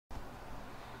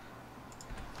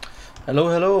Hello,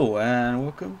 hello, and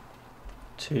welcome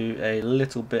to a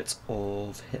little bit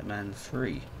of Hitman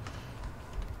 3.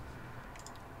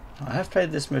 I have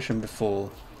played this mission before,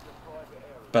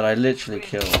 but I literally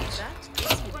killed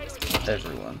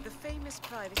everyone.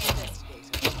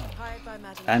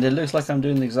 And it looks like I'm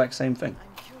doing the exact same thing,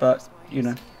 but, you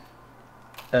know,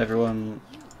 everyone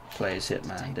plays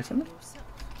Hitman differently.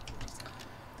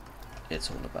 It's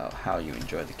all about how you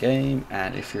enjoy the game,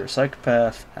 and if you're a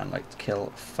psychopath and like to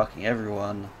kill fucking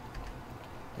everyone,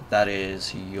 that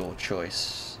is your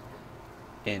choice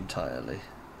entirely.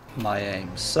 My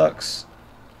aim sucks.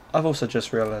 I've also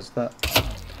just realised that.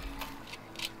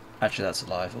 Actually, that's a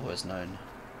lie, I've always known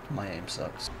my aim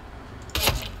sucks.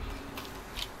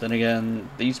 Then again,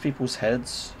 these people's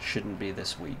heads shouldn't be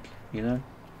this weak, you know?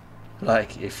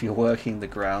 Like, if you're working the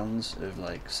grounds of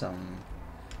like some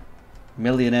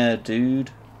millionaire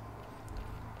dude,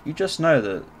 you just know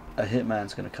that a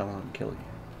hitman's gonna come out and kill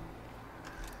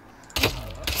you.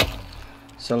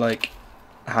 So like,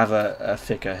 have a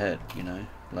thicker head, you know?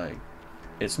 Like,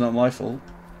 it's not my fault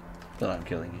that I'm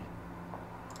killing you.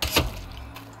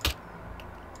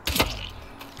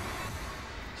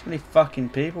 So many fucking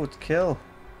people to kill.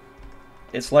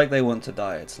 It's like they want to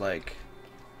die. It's like,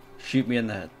 shoot me in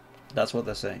the head. That's what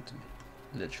they're saying to me.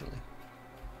 Literally.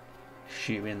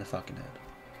 Shoot me in the fucking head.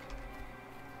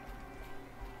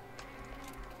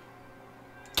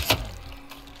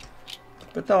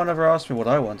 But no one ever asked me what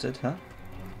I wanted, huh?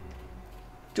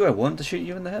 Do I want to shoot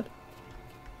you in the head?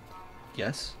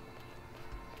 Yes.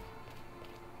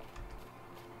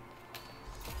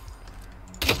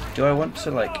 Do I want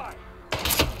to, like,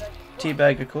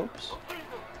 teabag a corpse?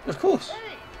 Of course.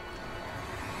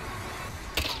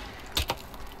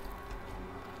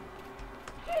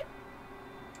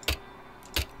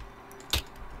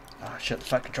 Ah, shit, the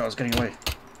fat controller's getting away.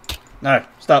 No,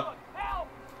 stop.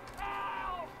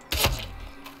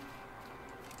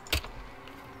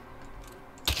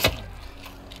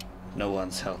 No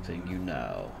one's helping you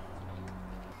now.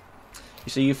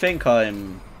 You see, you think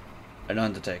I'm an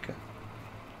Undertaker.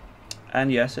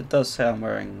 And yes, it does say I'm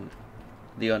wearing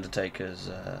the Undertaker's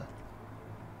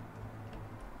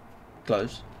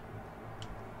clothes.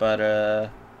 But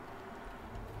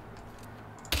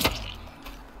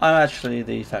I'm actually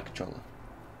the Fat Controller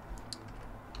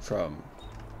from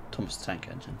Thomas the Tank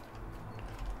Engine,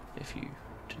 if you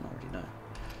didn't already know.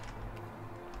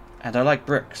 And I like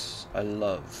bricks. I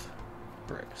love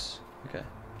bricks. Okay.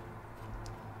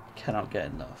 Cannot get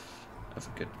enough of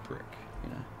a good brick, you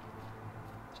know.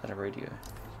 Is that a radio?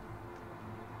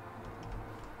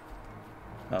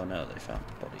 Oh no, they found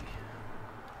the body.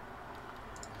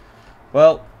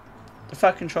 Well, the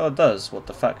Fat Controller does what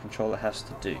the Fat Controller has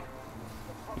to do.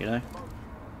 You know?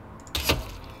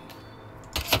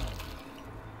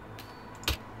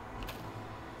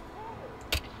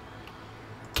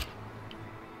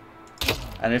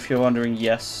 And if you're wondering,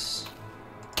 yes,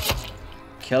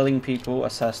 killing people,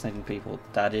 assassinating people,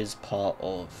 that is part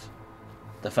of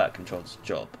the Fat Controller's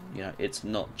job. You know, it's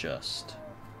not just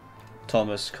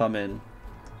Thomas, come in,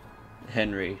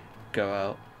 Henry, go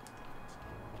out,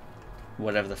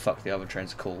 whatever the fuck the other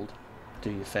train's called,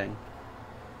 do your thing.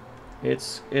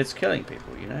 It's killing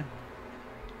people, you know?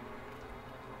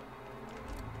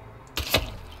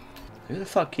 Who the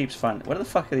fuck keeps finding... Where the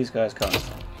fuck are these guys coming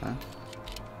from, huh?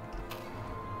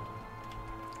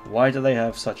 Why do they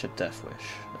have such a death wish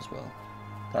as well?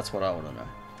 That's what I want to know.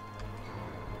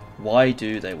 Why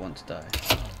do they want to die?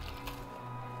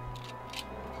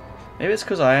 Maybe it's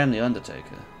because I am the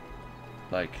Undertaker.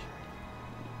 Like,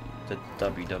 the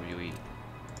WWE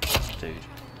dude.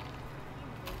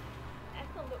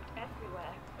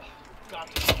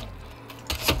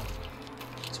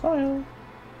 Smile.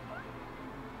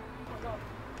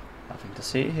 Nothing to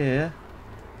see here.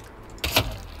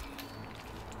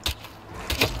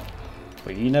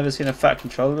 Wait, you never seen a Fat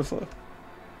Controller before?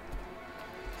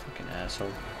 Fucking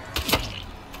asshole.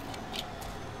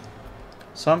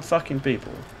 Some fucking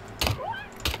people.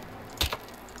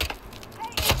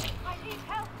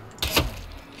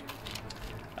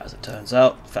 As it turns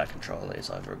out, Fat Controller is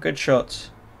either a good shot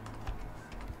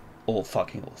or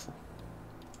fucking awful.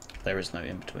 There is no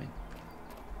in between.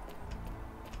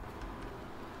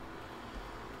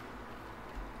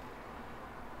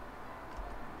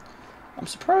 I'm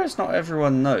surprised not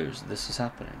everyone knows this is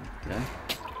happening, you know?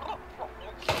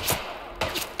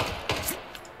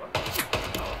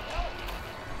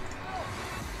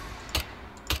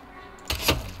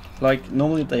 Like,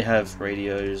 normally they have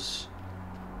radios.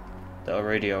 They'll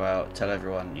radio out, tell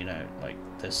everyone, you know, like,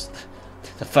 this,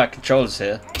 the Fat Controller's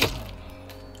here.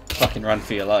 Fucking run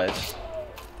for your lives.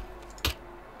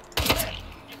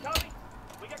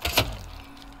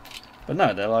 But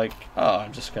no, they're like, oh,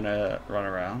 I'm just gonna run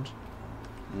around,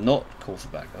 not call for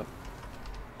backup,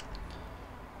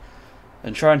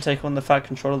 and try and take on the fat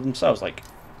controller themselves. Like,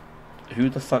 who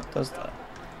the fuck does that?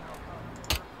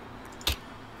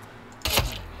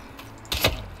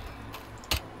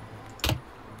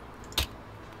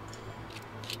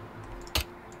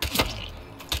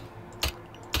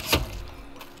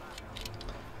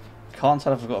 Can't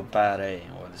tell if I've got a bad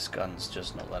aim or this gun's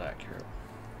just not that accurate.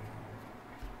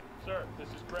 Sir, this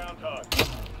is Groundhog.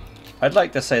 I'd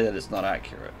like to say that it's not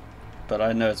accurate, but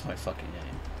I know it's my fucking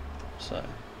aim, so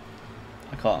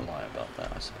I can't lie about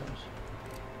that, I suppose.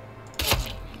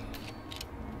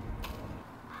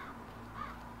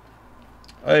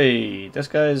 Hey, this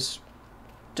guy's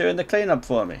doing the cleanup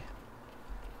for me.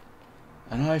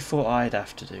 And I thought I'd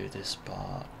have to do this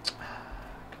part.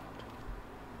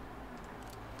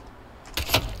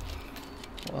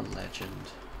 What a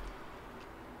legend.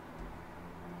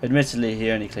 Admittedly,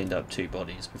 he only cleaned up 2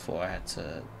 bodies before I had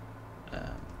to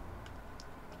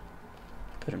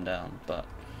put him down, but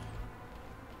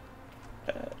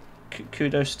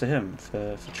kudos to him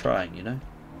for trying, you know?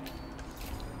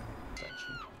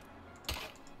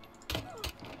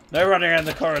 No running in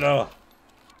the corridor!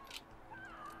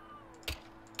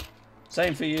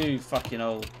 Same for you, fucking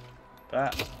old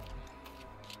bat.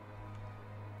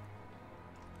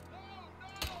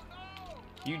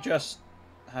 You just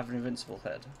have an invincible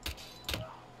head.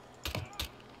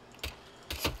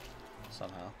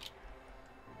 Somehow.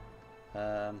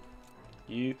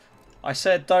 You... I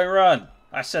said don't run!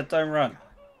 I said don't run!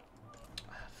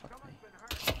 Ah, fuck me.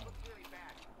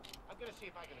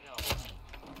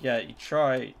 Yeah, you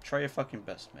try your fucking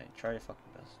best, mate. Try your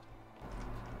fucking best.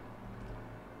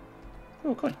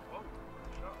 Oh, coin.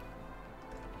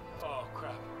 Oh,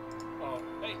 crap. Oh,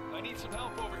 hey, I need some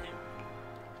help over here.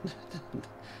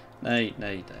 No, you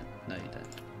don't. No, you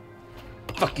don't.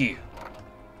 Fuck you!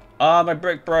 Ah, my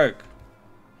brick broke!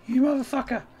 You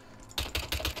motherfucker!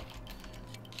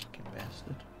 Fucking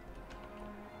bastard.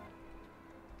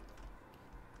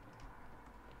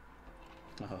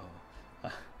 Oh.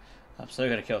 I'm still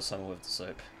gonna kill someone with the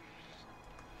soap.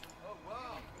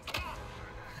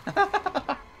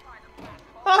 Oh,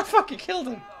 I fucking killed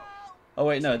him! Oh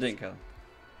wait, no, I didn't kill him.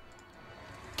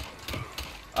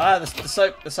 Ah, the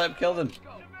soap killed him.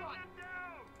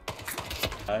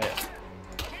 Oh yeah.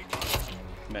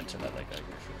 Meant to let that guy go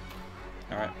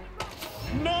through. Alright.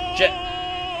 No! Jet!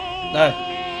 No!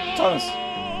 Thomas!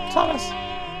 Thomas!